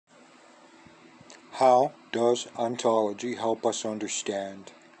How does ontology help us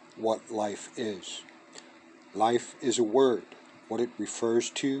understand what life is? Life is a word. What it refers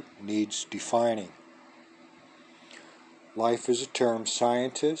to needs defining. Life is a term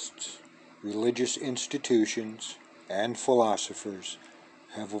scientists, religious institutions, and philosophers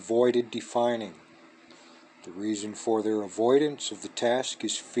have avoided defining. The reason for their avoidance of the task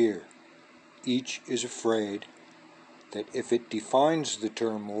is fear. Each is afraid that if it defines the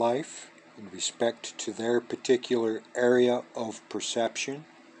term life in respect to their particular area of perception,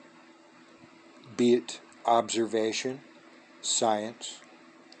 be it observation, science,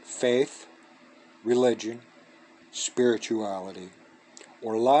 faith, religion, spirituality,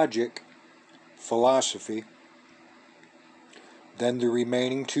 or logic, philosophy, then the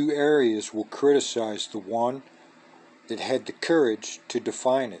remaining two areas will criticize the one that had the courage to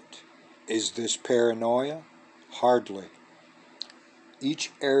define it. Is this paranoia? Hardly.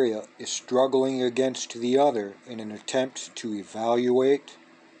 Each area is struggling against the other in an attempt to evaluate,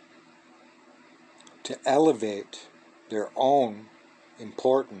 to elevate their own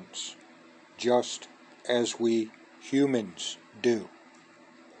importance, just as we humans do.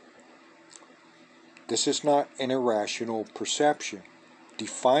 This is not an irrational perception.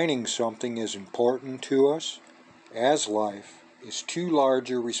 Defining something as important to us as life is too large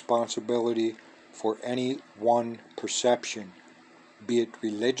a responsibility for any one perception, be it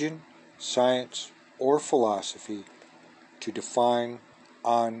religion, science, or philosophy, to define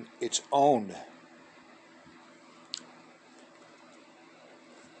on its own.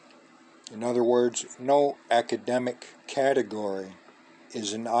 In other words, no academic category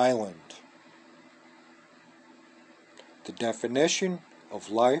is an island. The definition of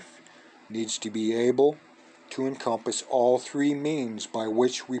life needs to be able to encompass all three means by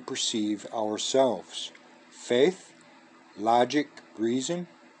which we perceive ourselves: faith, logic, reason,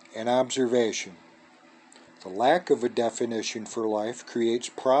 and observation. The lack of a definition for life creates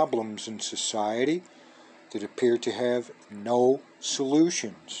problems in society that appear to have no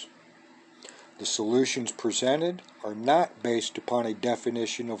solutions. The solutions presented are not based upon a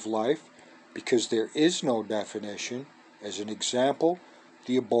definition of life because there is no definition. As an example,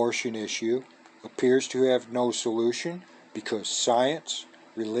 the abortion issue appears to have no solution because science,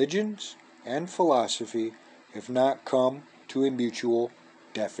 religions, and philosophy have not come to a mutual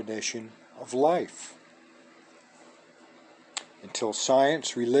definition of life. Until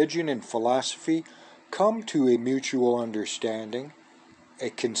science, religion, and philosophy come to a mutual understanding, a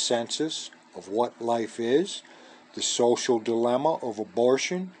consensus of what life is, the social dilemma of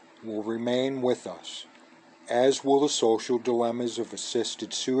abortion will remain with us, as will the social dilemmas of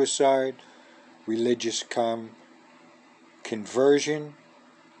assisted suicide, religious conversion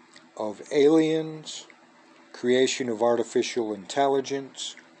of aliens, creation of artificial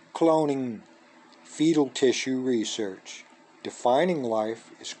intelligence, cloning, fetal tissue research. Defining life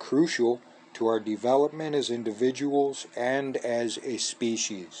is crucial to our development as individuals and as a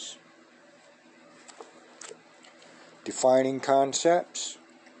species. Defining concepts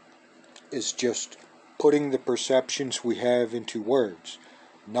is just putting the perceptions we have into words.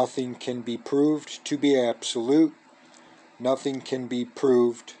 Nothing can be proved to be absolute. Nothing can be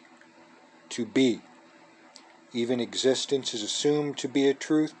proved to be. Even existence is assumed to be a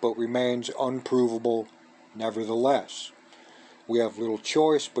truth, but remains unprovable nevertheless. We have little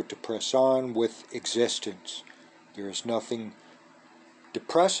choice but to press on with existence. There is nothing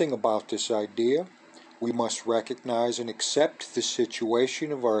depressing about this idea. We must recognize and accept the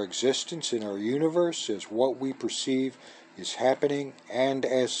situation of our existence in our universe as what we perceive is happening, and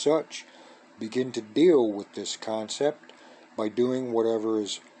as such, begin to deal with this concept by doing whatever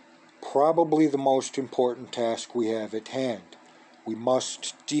is probably the most important task we have at hand. We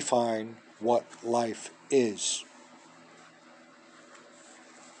must define what life is.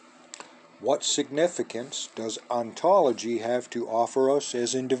 What significance does ontology have to offer us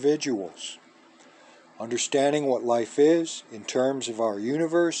as individuals? Understanding what life is in terms of our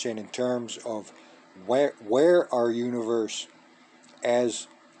universe and in terms of where our universe as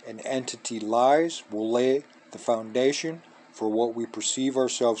an entity lies will lay the foundation for what we perceive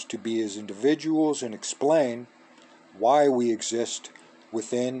ourselves to be as individuals and explain why we exist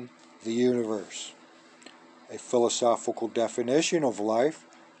within the universe. A philosophical definition of life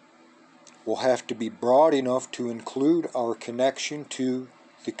will have to be broad enough to include our connection to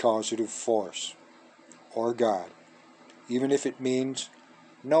the causative force, or God, even if it means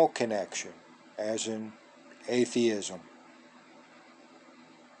no connection, as in atheism.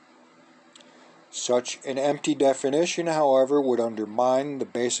 Such an empty definition, however, would undermine the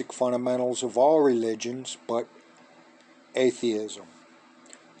basic fundamentals of all religions but atheism.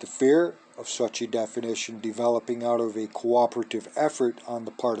 The fear of such a definition developing out of a cooperative effort on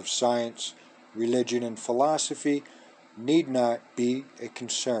the part of science, religion, and philosophy need not be a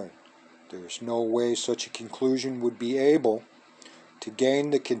concern. There is no way such a conclusion would be able to gain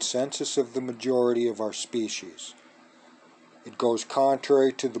the consensus of the majority of our species. It goes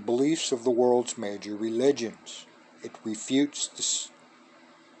contrary to the beliefs of the world's major religions. It refutes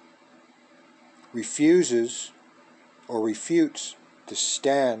the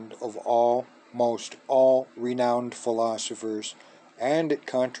stand of almost all renowned philosophers, and it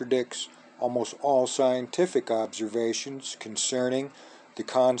contradicts almost all scientific observations concerning the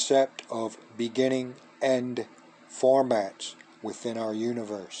concept of beginning-end formats within our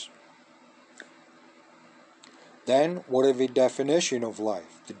universe. Then, what of a definition of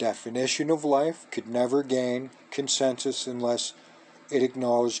life? The definition of life could never gain consensus unless it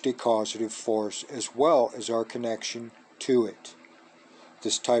acknowledged a causative force as well as our connection to it.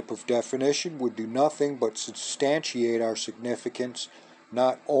 This type of definition would do nothing but substantiate our significance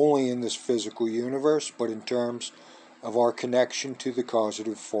not only in this physical universe, but in terms of our connection to the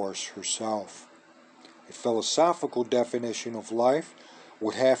causative force herself. A philosophical definition of life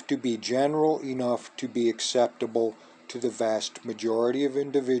would have to be general enough to be acceptable to the vast majority of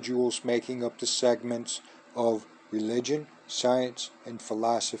individuals making up the segments of religion, science, and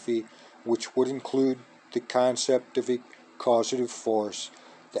philosophy, which would include the concept of a causative force,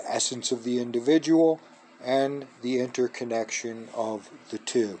 the essence of the individual, and the interconnection of the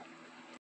two.